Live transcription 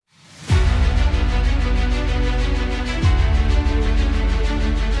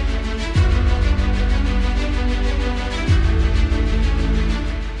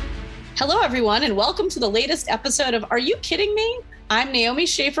Hello, everyone, and welcome to the latest episode of Are You Kidding Me? I'm Naomi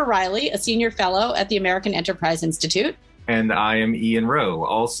Schaefer-Riley, a senior fellow at the American Enterprise Institute. And I am Ian Rowe,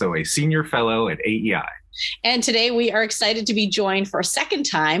 also a senior fellow at AEI. And today we are excited to be joined for a second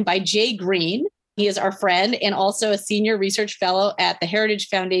time by Jay Green. He is our friend and also a senior research fellow at the Heritage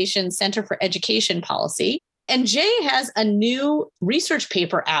Foundation Center for Education Policy. And Jay has a new research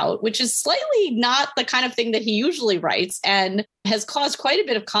paper out, which is slightly not the kind of thing that he usually writes and has caused quite a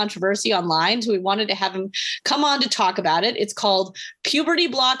bit of controversy online. So we wanted to have him come on to talk about it. It's called Puberty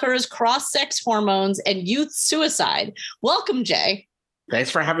Blockers, Cross-Sex Hormones, and Youth Suicide. Welcome, Jay. Thanks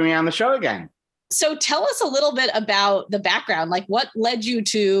for having me on the show again. So tell us a little bit about the background, like what led you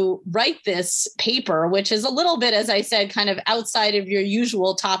to write this paper, which is a little bit, as I said, kind of outside of your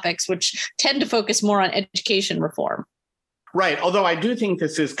usual topics, which tend to focus more on education reform. Right. Although I do think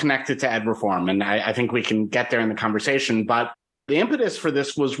this is connected to ed reform, and I think we can get there in the conversation. But the impetus for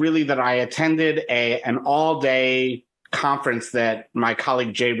this was really that I attended an all-day conference that my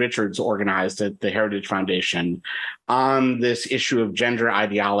colleague Jay Richards organized at the Heritage Foundation on this issue of gender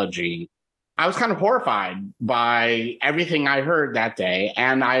ideology. I was kind of horrified by everything I heard that day.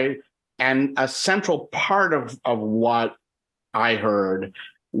 And a central part of what I heard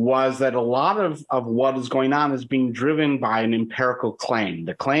was that a lot of what is going on is being driven by an empirical claim.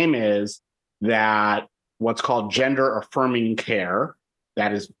 The claim is that what's called gender affirming care,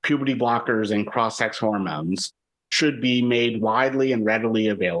 that is puberty blockers and cross-sex hormones, should be made widely and readily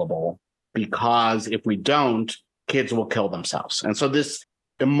available, because if we don't, kids will kill themselves. And so this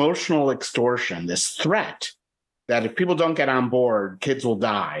emotional extortion, this threat that if people don't get on board, kids will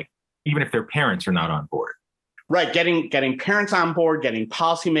die. Even if their parents are not on board. Right. Getting parents on board, getting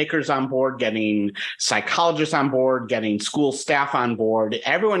policymakers on board, getting psychologists on board, getting school staff on board.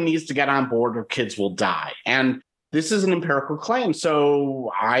 Everyone needs to get on board or kids will die. And this is an empirical claim.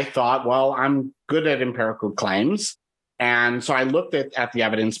 So I thought, well, I'm good at empirical claims. And so I looked at the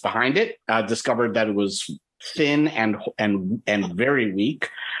evidence behind it, discovered that it was thin and very weak.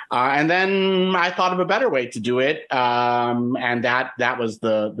 And then I thought of a better way to do it. And that was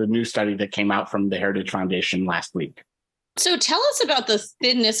the new study that came out from the Heritage Foundation last week. So tell us about the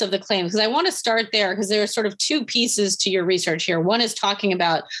thinness of the claims, because I want to start there because there are sort of two pieces to your research here. One is talking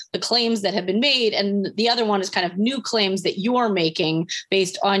about the claims that have been made, and the other one is kind of new claims that you're making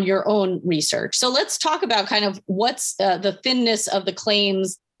based on your own research. So let's talk about kind of what's the thinness of the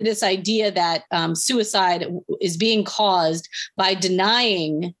claims, this idea that suicide is being caused by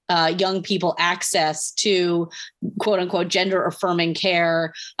denying young people access to quote unquote gender affirming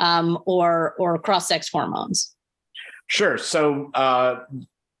care or cross-sex hormones. Sure. So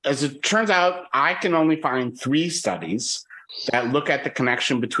as it turns out, I can only find 3 studies that look at the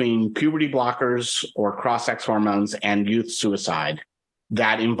connection between puberty blockers or cross-sex hormones and youth suicide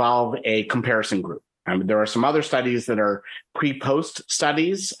that involve a comparison group. There are some other studies that are pre-post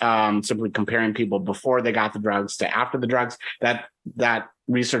studies, simply comparing people before they got the drugs to after the drugs. That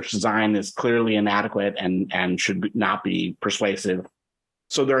research design is clearly inadequate and should not be persuasive.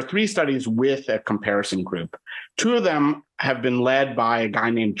 So there are 3 studies with a comparison group. 2 of them have been led by a guy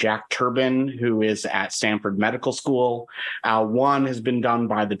named Jack Turbin, who is at Stanford Medical School. One has been done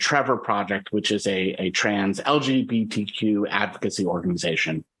by the Trevor Project, which is a trans LGBTQ advocacy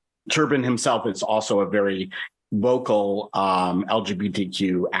organization. Turbin himself is also a very vocal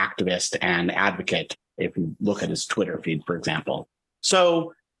LGBTQ activist and advocate, if you look at his Twitter feed, for example.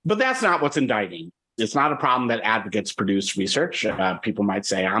 So, but that's not what's indicting. It's not a problem that advocates produce research. People might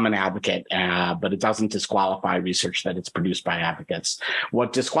say, I'm an advocate, but it doesn't disqualify research that it's produced by advocates.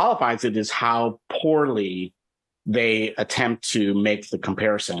 What disqualifies it is how poorly they attempt to make the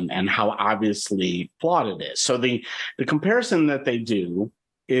comparison and how obviously flawed it is. So the comparison that they do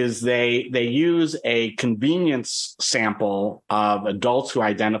is they use a convenience sample of adults who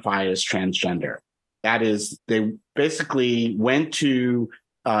identify as transgender. That is, they basically went to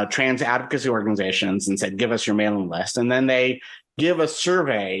trans advocacy organizations and said, give us your mailing list. And then they give a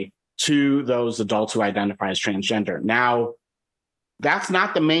survey to those adults who identify as transgender. Now, that's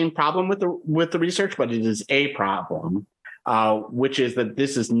not the main problem with the research, but it is a problem, which is that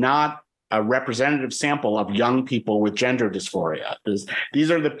this is not a representative sample of young people with gender dysphoria.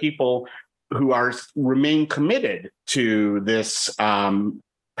 These are the people who remain committed to this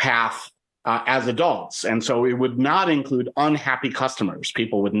path as adults. And so it would not include unhappy customers,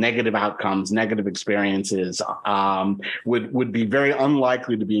 people with negative outcomes, negative experiences, would be very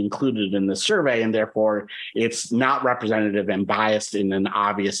unlikely to be included in this survey. And therefore, it's not representative and biased in an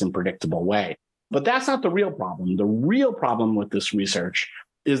obvious and predictable way. But that's not the real problem. The real problem with this research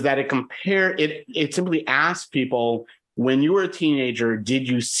is that it simply asks people when you were a teenager, did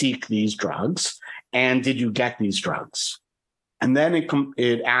you seek these drugs? And did you get these drugs? And then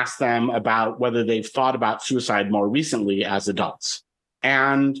it asked them about whether they've thought about suicide more recently as adults.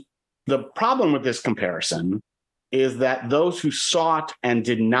 And the problem with this comparison is that those who sought and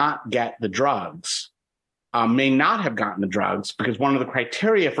did not get the drugs may not have gotten the drugs because one of the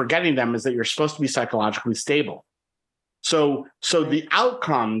criteria for getting them is that you're supposed to be psychologically stable. So the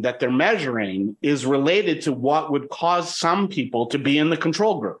outcome that they're measuring is related to what would cause some people to be in the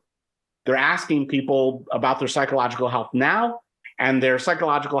control group. They're asking people about their psychological health now, and their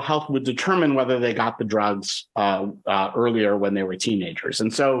psychological health would determine whether they got the drugs earlier when they were teenagers.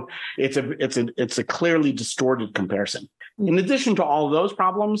 And so it's a clearly distorted comparison. In addition to all of those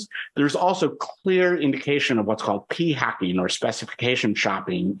problems, there's also clear indication of what's called p-hacking or specification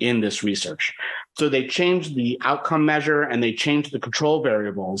shopping in this research. So they changed the outcome measure and they changed the control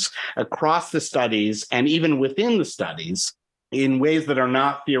variables across the studies and even within the studies in ways that are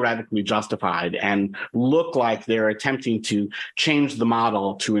not theoretically justified and look like they're attempting to change the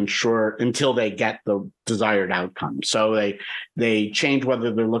model to ensure until they get the desired outcome. So they change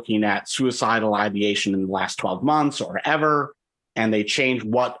whether they're looking at suicidal ideation in the last 12 months or ever, and they change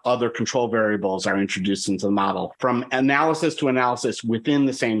what other control variables are introduced into the model from analysis to analysis within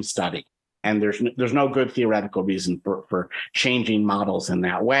the same study. And there's no good theoretical reason for changing models in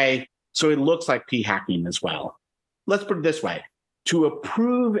that way. So it looks like p-hacking as well. Let's put it this way. To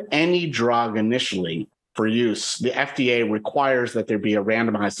approve any drug initially for use, the FDA requires that there be a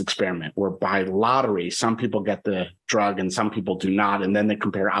randomized experiment where by lottery, some people get the drug and some people do not, and then they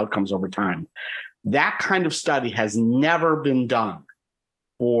compare outcomes over time. That kind of study has never been done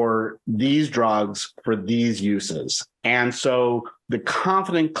for these drugs for these uses. And so the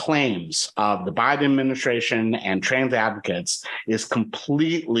confident claims of the Biden administration and trans advocates is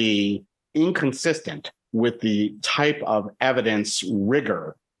completely inconsistent with the type of evidence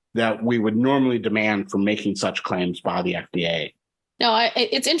rigor that we would normally demand for making such claims by the FDA. No,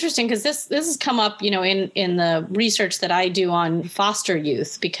 it's interesting because this has come up, in the research that I do on foster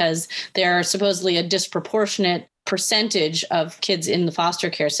youth, because there are supposedly a disproportionate percentage of kids in the foster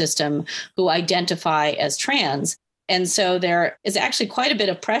care system who identify as trans. And so there is actually quite a bit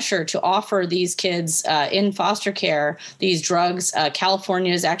of pressure to offer these kids in foster care these drugs.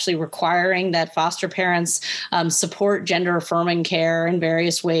 California is actually requiring that foster parents support gender affirming care in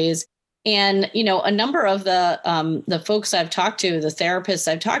various ways. And, a number of the folks I've talked to, the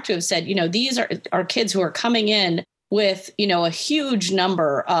therapists I've talked to have said, these are kids who are coming in with, a huge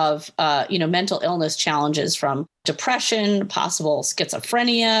number of, mental illness challenges, from depression, possible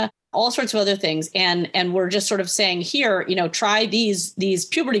schizophrenia, all sorts of other things. And we're just sort of saying here, try these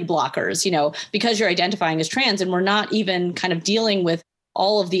puberty blockers, because you're identifying as trans. And we're not even kind of dealing with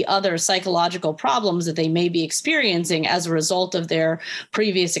all of the other psychological problems that they may be experiencing as a result of their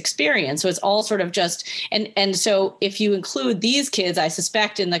previous experience. So it's all sort of just, and so if you include these kids, I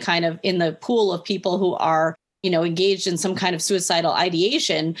suspect in the pool of people who are engaged in some kind of suicidal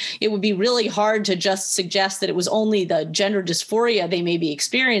ideation, it would be really hard to just suggest that it was only the gender dysphoria they may be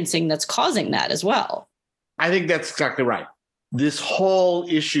experiencing that's causing that as well. I think that's exactly right. This whole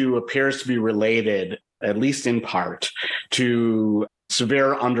issue appears to be related, at least in part, to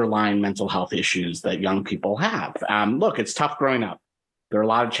severe underlying mental health issues that young people have. Look, it's tough growing up. There are a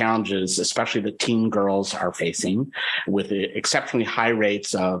lot of challenges, especially that teen girls are facing, with exceptionally high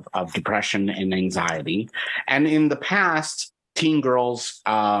rates of depression and anxiety. And in the past, teen girls,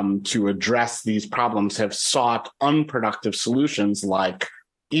 to address these problems, have sought unproductive solutions like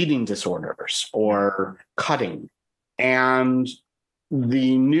eating disorders or cutting. And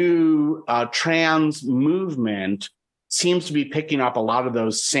the new trans movement seems to be picking up a lot of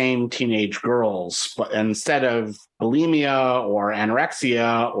those same teenage girls, but instead of bulimia or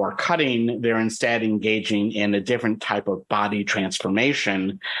anorexia or cutting, they're instead engaging in a different type of body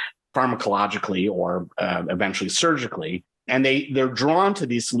transformation, pharmacologically or eventually surgically. And they're drawn to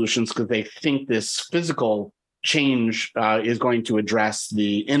these solutions because they think this physical change is going to address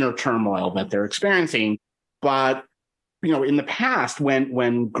the inner turmoil that they're experiencing. But in the past,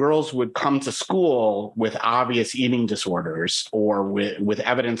 when girls would come to school with obvious eating disorders or with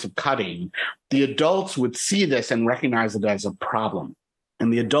evidence of cutting, the adults would see this and recognize it as a problem.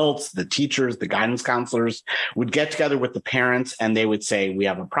 And the adults, the teachers, the guidance counselors would get together with the parents and they would say, we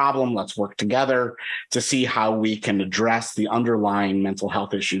have a problem, let's work together to see how we can address the underlying mental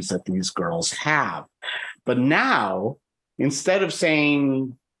health issues that these girls have. But now, instead of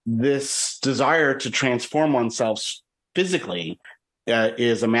saying this desire to transform oneself physically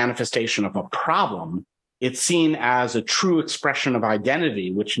is a manifestation of a problem, it's seen as a true expression of identity,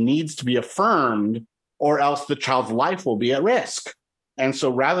 which needs to be affirmed or else the child's life will be at risk. And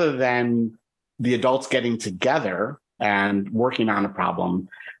so rather than the adults getting together and working on a problem,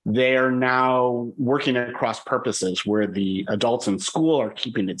 they are now working at cross purposes where the adults in school are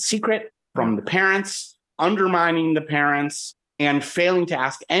keeping it secret from the parents, undermining the parents, and failing to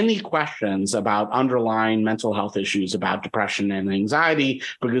ask any questions about underlying mental health issues, about depression and anxiety,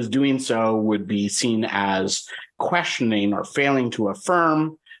 because doing so would be seen as questioning or failing to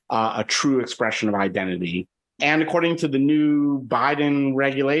affirm a true expression of identity. And according to the new Biden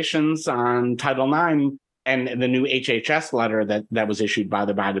regulations on Title IX and the new HHS letter that was issued by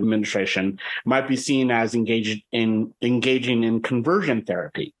the Biden administration, might be seen as engaging in conversion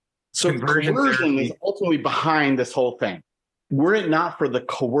therapy. So conversion is ultimately behind this whole thing. Were it not for the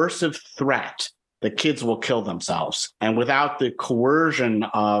coercive threat that kids will kill themselves, and without the coercion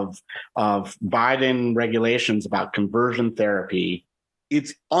of Biden regulations about conversion therapy,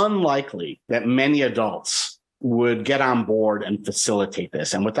 it's unlikely that many adults would get on board and facilitate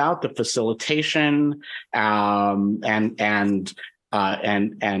this. And without the facilitation and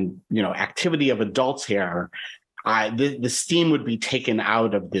activity of adults here, the steam would be taken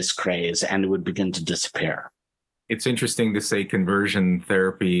out of this craze and it would begin to disappear. It's interesting to say conversion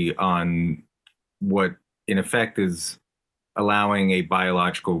therapy on what, in effect, is allowing a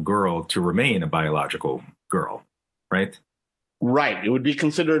biological girl to remain a biological girl, right? Right. It would be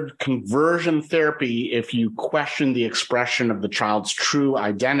considered conversion therapy if you question the expression of the child's true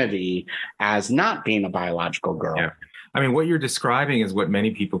identity as not being a biological girl. Yeah. I mean, what you're describing is what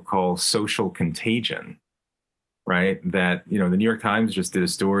many people call social contagion. Right, that the New York Times just did a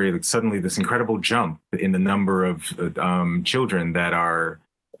story like suddenly this incredible jump in the number of children that are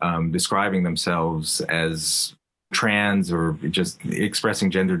describing themselves as trans or just expressing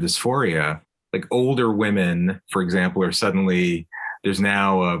gender dysphoria. Like older women, for example, are suddenly there's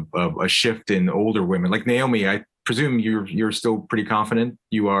now a shift in older women. Like Naomi, I presume you're still pretty confident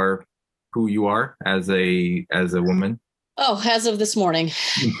you are who you are as a woman. Oh, as of this morning.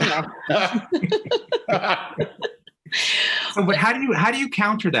 So, but how do you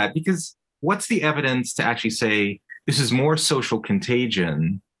counter that? Because what's the evidence to actually say this is more social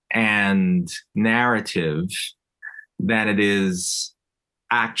contagion and narrative than it is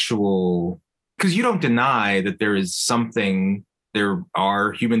actual? Because you don't deny that there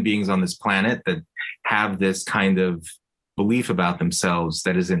are human beings on this planet that have this kind of belief about themselves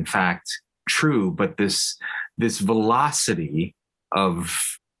that is in fact true, but this velocity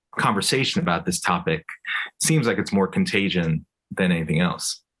of conversation about this topic seems like it's more contagion than anything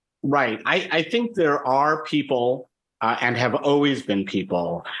else. Right. I think there are people and have always been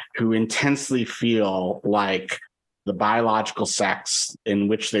people who intensely feel like the biological sex in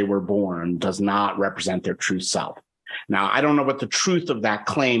which they were born does not represent their true self. Now, I don't know what the truth of that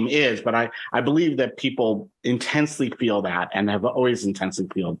claim is, but I believe that people intensely feel that and have always intensely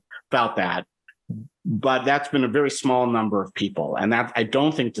felt that. But that's been a very small number of people. And that I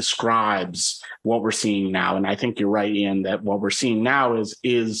don't think describes what we're seeing now. And I think you're right, Ian, that what we're seeing now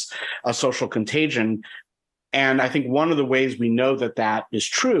is a social contagion. And I think one of the ways we know that is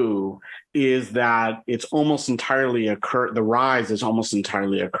true is that it's almost entirely the rise is almost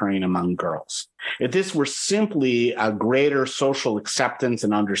entirely occurring among girls. If this were simply a greater social acceptance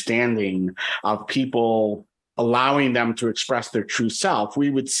and understanding of people allowing them to express their true self, we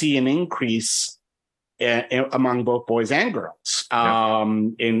would see an increase among both boys and girls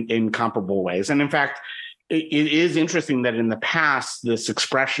in comparable ways. And in fact, it is interesting that in the past, this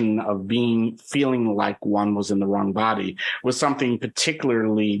expression of feeling like one was in the wrong body was something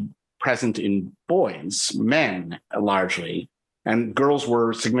particularly present in boys, men largely, and girls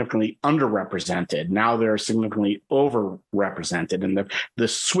were significantly underrepresented. Now they're significantly overrepresented. And the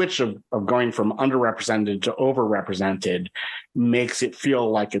switch of going from underrepresented to overrepresented makes it feel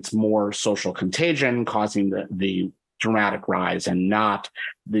like it's more social contagion, causing the dramatic rise and not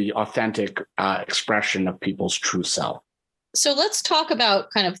the authentic expression of people's true self. So let's talk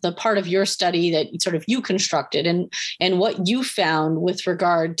about kind of the part of your study that sort of you constructed and what you found with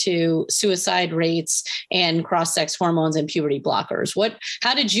regard to suicide rates and cross-sex hormones and puberty blockers.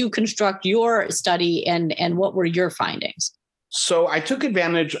 How did you construct your study and what were your findings? So I took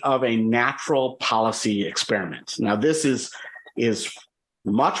advantage of a natural policy experiment. Now, this is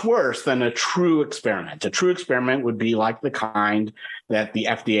much worse than a true experiment. A true experiment would be like the kind that the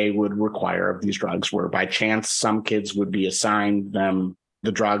FDA would require of these drugs, where by chance some kids would be assigned them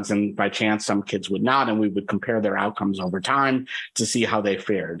the drugs and by chance some kids would not, and we would compare their outcomes over time to see how they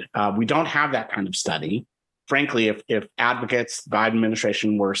fared. We don't have that kind of study. Frankly, if advocates, the Biden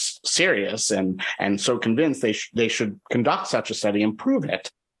administration were serious and so convinced, they should conduct such a study and prove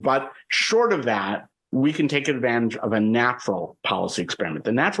it. But short of that, we can take advantage of a natural policy experiment.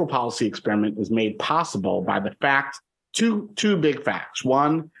 The natural policy experiment is made possible by the fact, two big facts.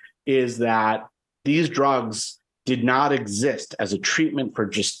 One is that these drugs did not exist as a treatment for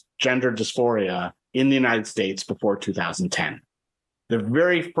just gender dysphoria in the United States before 2010. The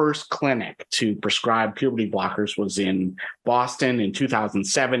very first clinic to prescribe puberty blockers was in Boston in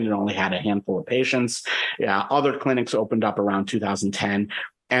 2007. It only had a handful of patients. Other clinics opened up around 2010.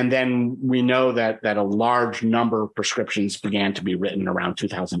 And then we know that a large number of prescriptions began to be written around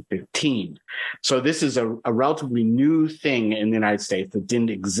 2015. So this is a relatively new thing in the United States that didn't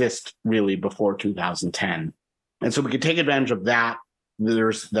exist really before 2010. And so we could take advantage of that.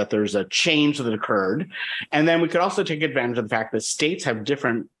 There's a change that occurred. And then we could also take advantage of the fact that states have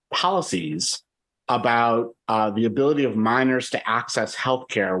different policies about the ability of minors to access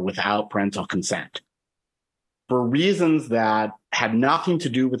healthcare without parental consent. For reasons that had nothing to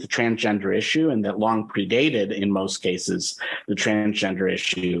do with the transgender issue and that long predated, in most cases, the transgender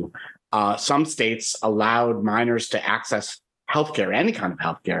issue, some states allowed minors to access healthcare, any kind of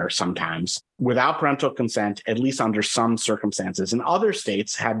healthcare sometimes, without parental consent, at least under some circumstances. And other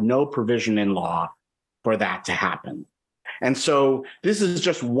states had no provision in law for that to happen. And so this is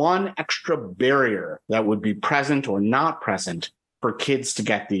just one extra barrier that would be present or not present for kids to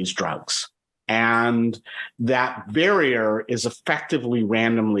get these drugs. And that barrier is effectively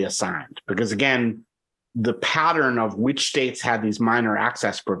randomly assigned because, again, the pattern of which states had these minor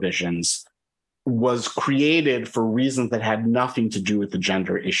access provisions was created for reasons that had nothing to do with the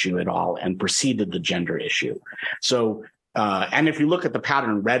gender issue at all and preceded the gender issue. So, and if you look at the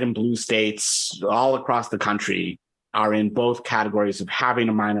pattern, red and blue states all across the country are in both categories of having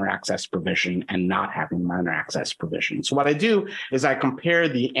a minor access provision and not having a minor access provision. So what I do is I compare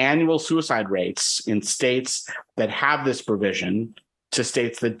the annual suicide rates in states that have this provision to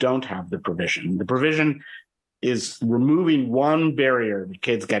states that don't have the provision. The provision is removing one barrier to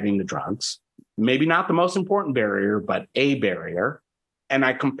kids getting the drugs. Maybe not the most important barrier, but a barrier. And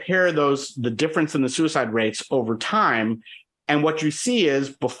I compare the difference in the suicide rates over time. And what you see is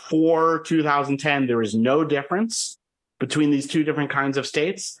before 2010, there is no difference between these two different kinds of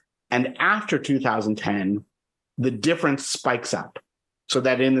states. And after 2010, the difference spikes up. So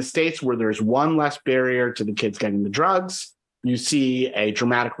that in the states where there's one less barrier to the kids getting the drugs, you see a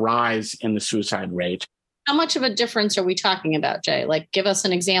dramatic rise in the suicide rate. How much of a difference are we talking about, Jay? Like, give us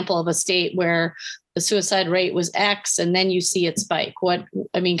an example of a state where the suicide rate was X and then you see it spike.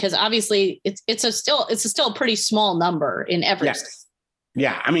 Because obviously it's still a pretty small number in every state.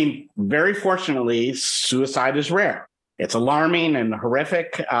 Yeah. I mean, very fortunately, suicide is rare. It's alarming and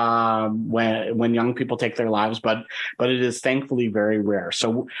horrific when young people take their lives, but it is thankfully very rare.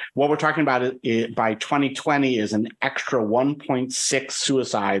 So what we're talking about by 2020 is an extra 1.6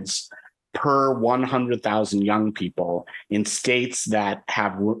 suicides per 100,000 young people in states that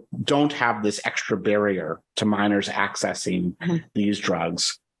don't have this extra barrier to minors accessing these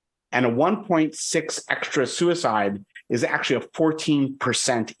drugs. And a 1.6 extra suicide is actually a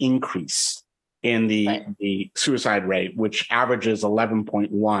 14% increase in the suicide rate, which averages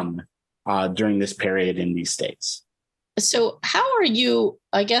 11.1 during this period in these states. So how are you,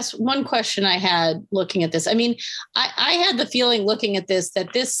 I guess one question I had looking at this, I had the feeling looking at this,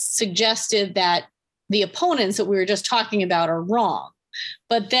 that this suggested that the opponents that we were just talking about are wrong.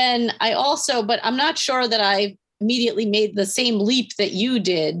 But then but I'm not sure that I immediately made the same leap that you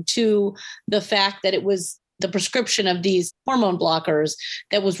did to the fact that it was the prescription of these hormone blockers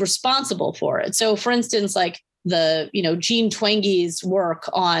that was responsible for it. So for instance, like Jean Twenge's work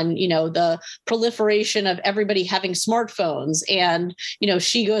on, the proliferation of everybody having smartphones. And,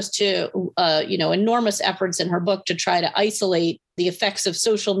 she goes to, enormous efforts in her book to try to isolate the effects of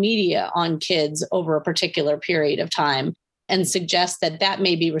social media on kids over a particular period of time and suggest that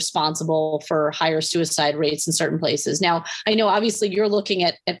may be responsible for higher suicide rates in certain places. Now, I know obviously you're looking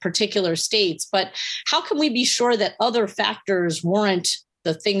at particular states, but how can we be sure that other factors weren't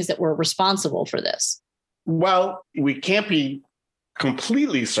the things that were responsible for this? Well, we can't be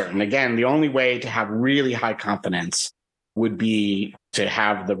completely certain. Again, the only way to have really high confidence would be to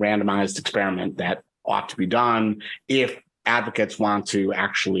have the randomized experiment that ought to be done if advocates want to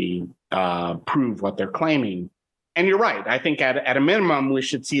actually prove what they're claiming. And you're right. I think at a minimum, we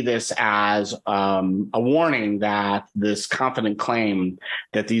should see this as a warning that this confident claim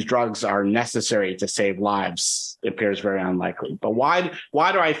that these drugs are necessary to save lives appears very unlikely. But why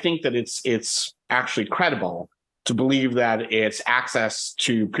do I think that it's actually credible to believe that it's access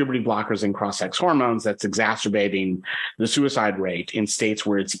to puberty blockers and cross-sex hormones that's exacerbating the suicide rate in states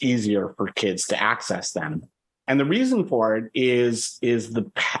where it's easier for kids to access them? And the reason for it is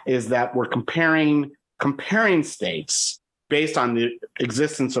that we're comparing comparing states based on the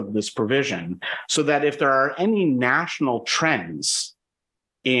existence of this provision, so that if there are any national trends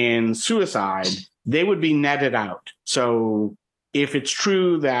in suicide, they would be netted out. So if it's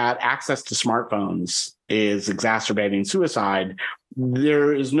true that access to smartphones is exacerbating suicide,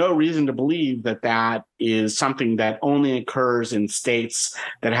 there is no reason to believe that that is something that only occurs in states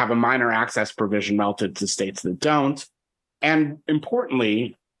that have a minor access provision relative to states that don't. And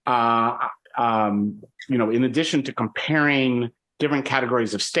importantly, in addition to comparing different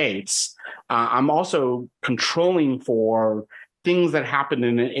categories of states, I'm also controlling for things that happen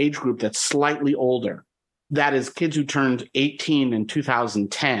in an age group that's slightly older. That is, kids who turned 18 in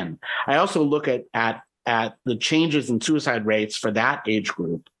 2010. I also look at the changes in suicide rates for that age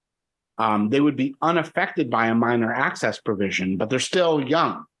group. They would be unaffected by a minor access provision, but they're still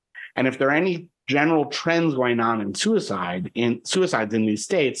young. And if there are any general trends going on in suicides in these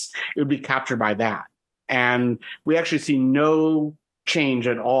states, it would be captured by that. And we actually see no change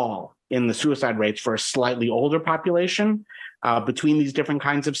at all in the suicide rates for a slightly older population between these different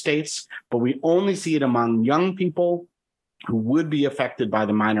kinds of states, but we only see it among young people who would be affected by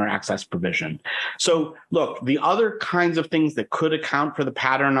the minor access provision. So look, the other kinds of things that could account for the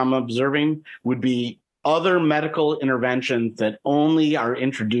pattern I'm observing would be other medical interventions that only are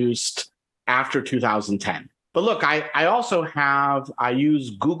introduced after 2010. But look, I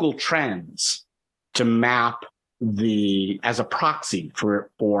use Google Trends to map as a proxy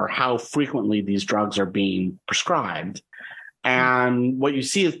for how frequently these drugs are being prescribed. And what you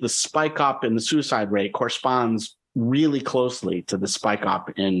see is the spike up in the suicide rate corresponds really closely to the spike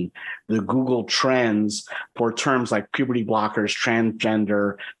up in the Google Trends for terms like puberty blockers,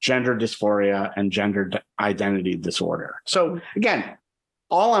 transgender, gender dysphoria, and gender identity disorder. So again,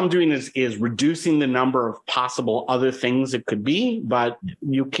 all I'm doing is reducing the number of possible other things it could be, but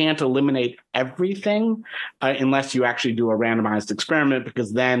you can't eliminate everything unless you actually do a randomized experiment,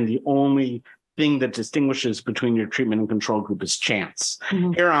 because then the only thing that distinguishes between your treatment and control group is chance.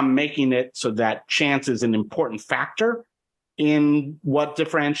 Mm-hmm. Here I'm making it so that chance is an important factor in what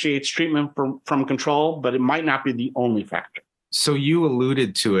differentiates treatment from control, but it might not be the only factor. So you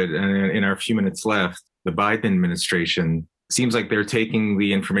alluded to it in our few minutes left. The Biden administration seems like they're taking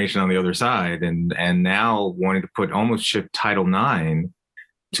the information on the other side and now wanting to almost shift Title IX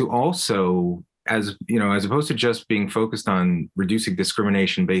to also, as opposed to just being focused on reducing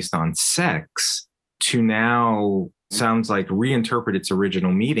discrimination based on sex, to now sounds like reinterpret its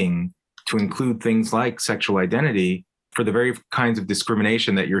original meaning to include things like sexual identity for the very kinds of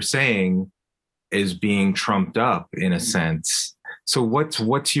discrimination that you're saying is being trumped up in a sense. So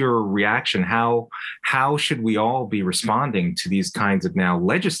what's your reaction? How should we all be responding to these kinds of now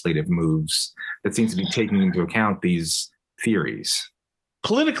legislative moves that seem to be taking into account these theories?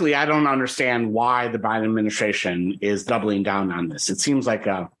 Politically, I don't understand why the Biden administration is doubling down on this. It seems like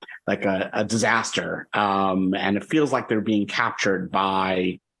a disaster, and it feels like they're being captured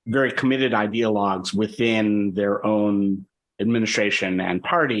by very committed ideologues within their own administration and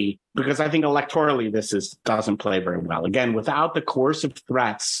party, because I think electorally this doesn't play very well. Again, without the coercive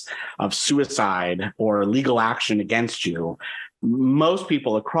threats of suicide or legal action against you, most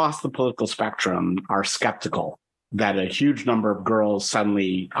people across the political spectrum are skeptical that a huge number of girls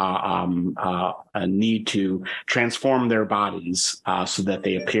suddenly need to transform their bodies so that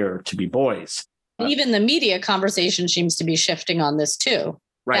they appear to be boys. Even the media conversation seems to be shifting on this too,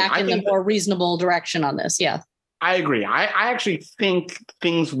 right? Back in the more reasonable direction on this. Yeah, I agree. I actually think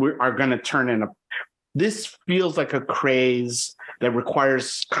things are going to turn in. This feels like a craze that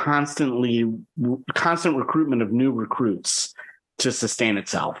requires constant recruitment of new recruits to sustain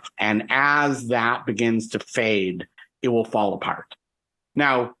itself. And as that begins to fade, it will fall apart.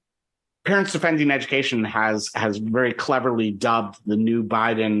 Now, Parents Defending Education has very cleverly dubbed the new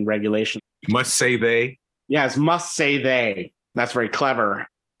Biden regulation. Must say they? Yes, must say they. That's very clever.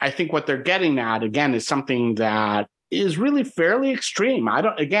 I think what they're getting at, again, is something that is really fairly extreme.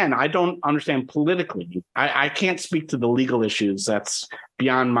 I don't understand politically. I can't speak to the legal issues. That's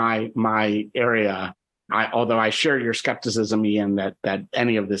beyond my area. Although I share your skepticism, Ian, that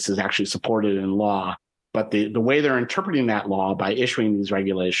any of this is actually supported in law. But the way they're interpreting that law by issuing these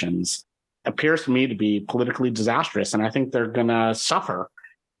regulations appears to me to be politically disastrous. And I think they're going to suffer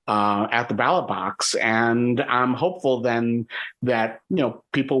at the ballot box. And I'm hopeful then that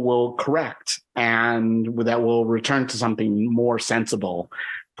people will correct and that will return to something more sensible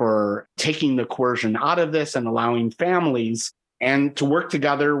for taking the coercion out of this and allowing families and to work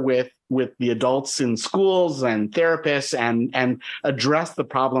together with the adults in schools and therapists and address the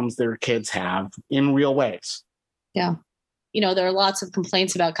problems their kids have in real ways. Yeah. there are lots of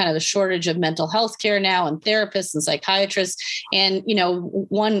complaints about kind of the shortage of mental health care now and therapists and psychiatrists. And,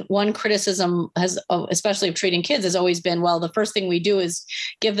 one criticism has, especially of treating kids, has always been, well, the first thing we do is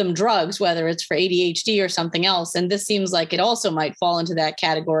give them drugs, whether it's for ADHD or something else. And this seems like it also might fall into that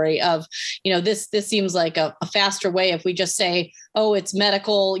category of, this seems like a faster way if we just say, oh, it's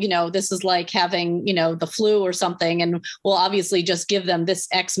medical, this is like having, the flu or something, and we'll obviously just give them this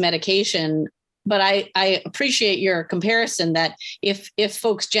X medication. But I appreciate your comparison that if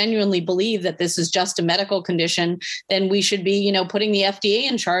folks genuinely believe that this is just a medical condition, then we should be, putting the FDA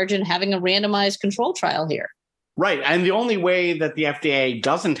in charge and having a randomized control trial here. Right. And the only way that the FDA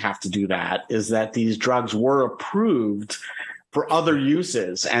doesn't have to do that is that these drugs were approved for other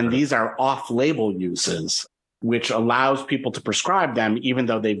uses, and these are off-label uses, which allows people to prescribe them, even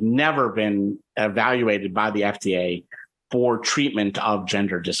though they've never been evaluated by the FDA for treatment of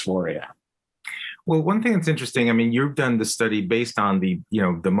gender dysphoria. Well, one thing that's interesting, I mean, you've done the study based on the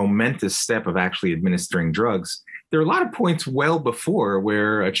momentous step of actually administering drugs. There are a lot of points well before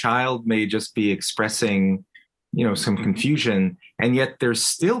where a child may just be expressing, some confusion, and yet there's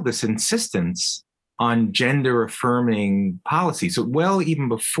still this insistence on gender affirming policy. So even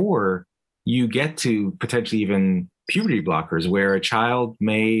before you get to potentially even puberty blockers, where a child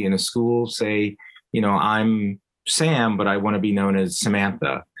may in a school say, I'm Sam, but I want to be known as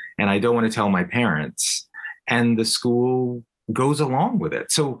Samantha, and I don't want to tell my parents. And the school goes along with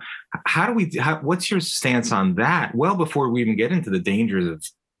it. So what's your stance on that? Well, before we even get into the dangers of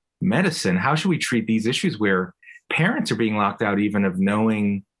medicine, how should we treat these issues where parents are being locked out even of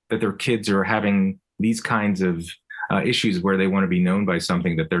knowing that their kids are having these kinds of issues where they want to be known by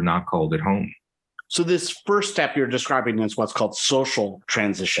something that they're not called at home? So this first step you're describing is what's called social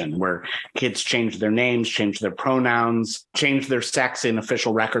transition, where kids change their names, change their pronouns, change their sex in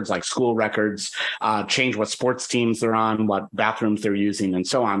official records like school records, change what sports teams they're on, what bathrooms they're using, and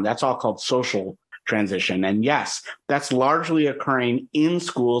so on. That's all called social transition. And yes, that's largely occurring in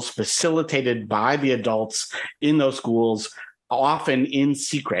schools, facilitated by the adults in those schools, often in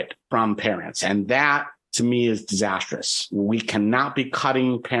secret from parents. And that, to me, is disastrous. We cannot be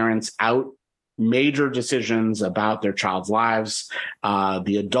cutting parents out major decisions about their child's lives.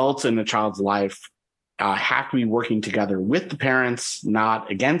 The adults in the child's life have to be working together with the parents, not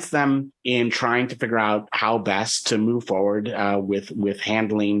against them, in trying to figure out how best to move forward with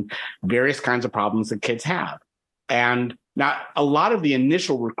handling various kinds of problems that kids have. And now, a lot of the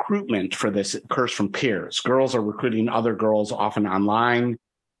initial recruitment for this occurs from peers. Girls are recruiting other girls, often online,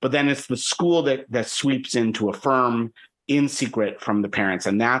 but then it's the school that sweeps in to affirm in secret from the parents.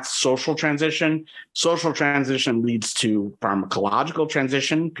 And that's social transition. Social transition leads to pharmacological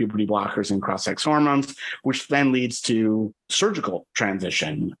transition, puberty blockers and cross-sex hormones, which then leads to surgical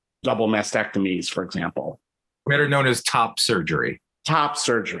transition, double mastectomies, for example. Better known as top surgery. Top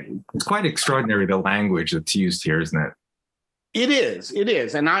surgery. It's quite extraordinary, the language that's used here, isn't it? It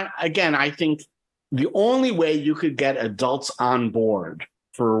is. And I think the only way you could get adults on board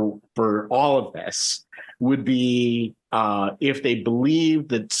for all of this would be if they believed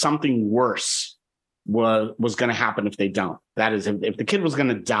that something worse was going to happen if they don't. That is, if the kid was going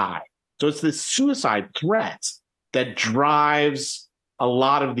to die. So it's this suicide threat that drives a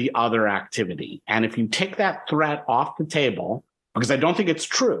lot of the other activity. And if you take that threat off the table, because I don't think it's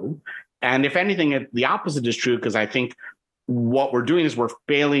true, and if anything, the opposite is true, because I think what we're doing is we're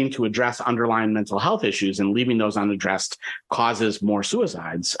failing to address underlying mental health issues, and leaving those unaddressed causes more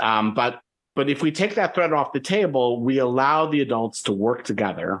suicides. But if we take that threat off the table, we allow the adults to work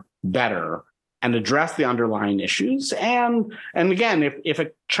together better and address the underlying issues. And again, if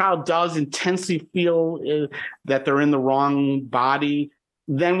a child does intensely feel that they're in the wrong body,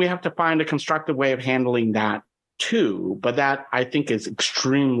 then we have to find a constructive way of handling that too. But that, I think, is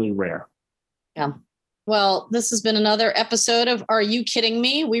extremely rare. Yeah. Well, this has been another episode of Are You Kidding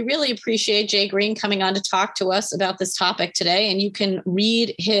Me? We really appreciate Jay Green coming on to talk to us about this topic today. And you can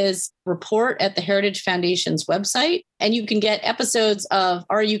read his report at the Heritage Foundation's website. And you can get episodes of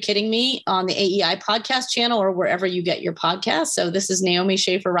Are You Kidding Me on the AEI podcast channel or wherever you get your podcasts. So this is Naomi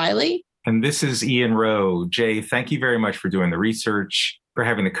Schaefer-Riley. And this is Ian Rowe. Jay, thank you very much for doing the research, for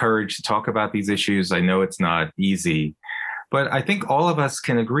having the courage to talk about these issues. I know it's not easy. But I think all of us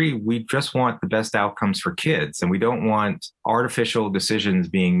can agree we just want the best outcomes for kids, and we don't want artificial decisions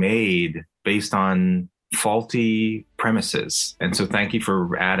being made based on faulty premises. And so thank you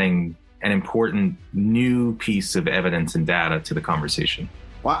for adding an important new piece of evidence and data to the conversation.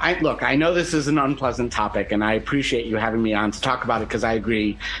 Well, I know this is an unpleasant topic, and I appreciate you having me on to talk about it, because I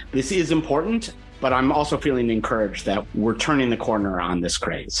agree this is important, but I'm also feeling encouraged that we're turning the corner on this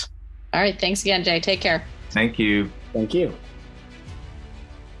craze. All right. Thanks again, Jay. Take care. Thank you. Thank you.